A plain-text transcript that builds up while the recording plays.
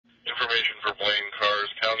information for Blaine cars.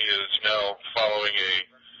 County is now following a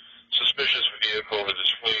suspicious vehicle that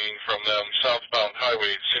is fleeing from them southbound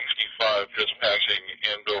Highway 65, just passing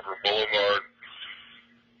Andover Boulevard.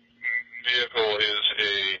 Vehicle is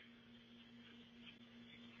a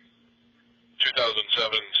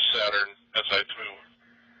 2007 Saturn SI2.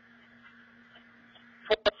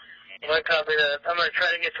 I copy that. I'm going to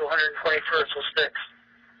try to get to 121st with sticks.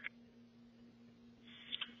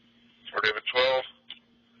 For David 12,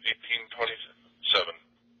 1827.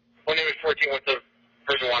 1 David 14, what the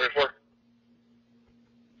person wanted for?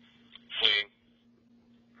 Fleeing.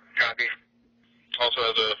 Copy. Also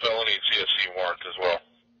has a felony CSC warrant as well.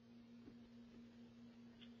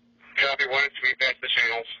 Copy, 1 and 3, back to the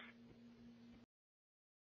channels.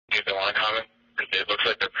 Get the line comment? It looks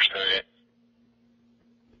like they're pursuing it.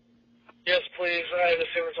 Yes, please. I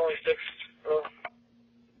assume it's only sticks. Oh.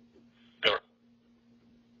 Go.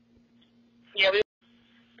 Yeah,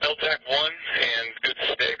 LTAC 1 and good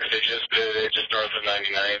sticks. They just north of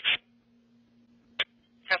 99th.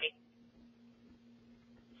 Copy.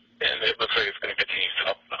 And it looks like it's going to continue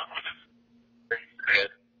southbound.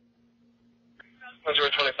 Good.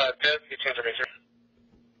 125, good. You change your picture.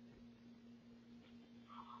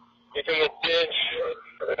 It's in the ditch.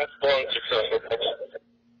 That's blowing successful.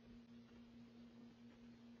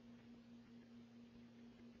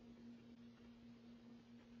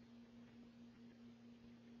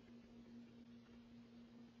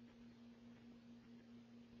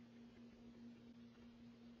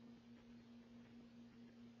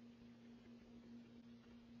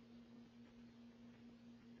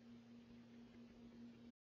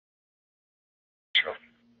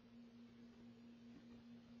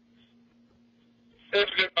 There's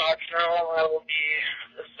a good box now. I will be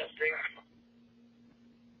assisting.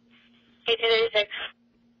 1886.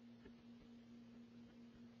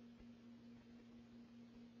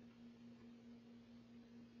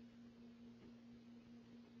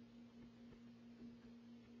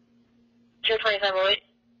 Two 2708.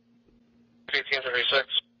 1836.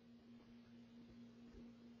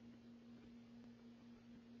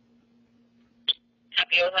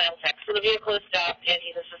 Copy, Ohio text. So the vehicle is stopped and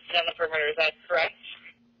he's assisted on the perimeter, is that correct?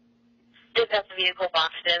 Did have the vehicle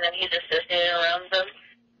boxed in and he's assisting around them?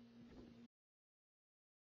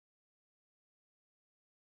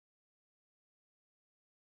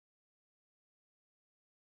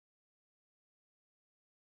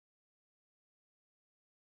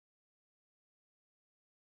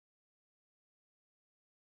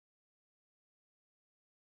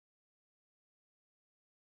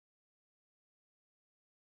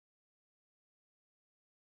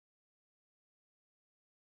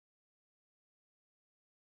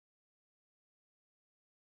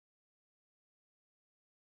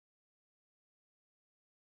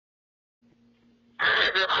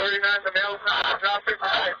 David 39, the mail's not dropping.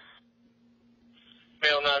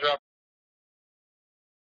 Mail not dropping.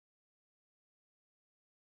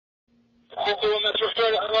 Hopefully when this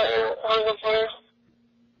restored on fire.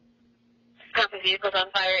 Copy, vehicles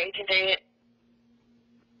on fire, 1838.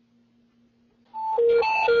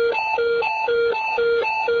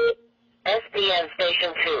 SPN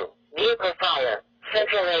Station 2, vehicle fire,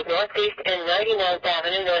 Central Road Northeast and 99th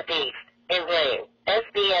Avenue Northeast, in Blaine.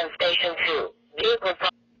 SPN Station 2, vehicle fire.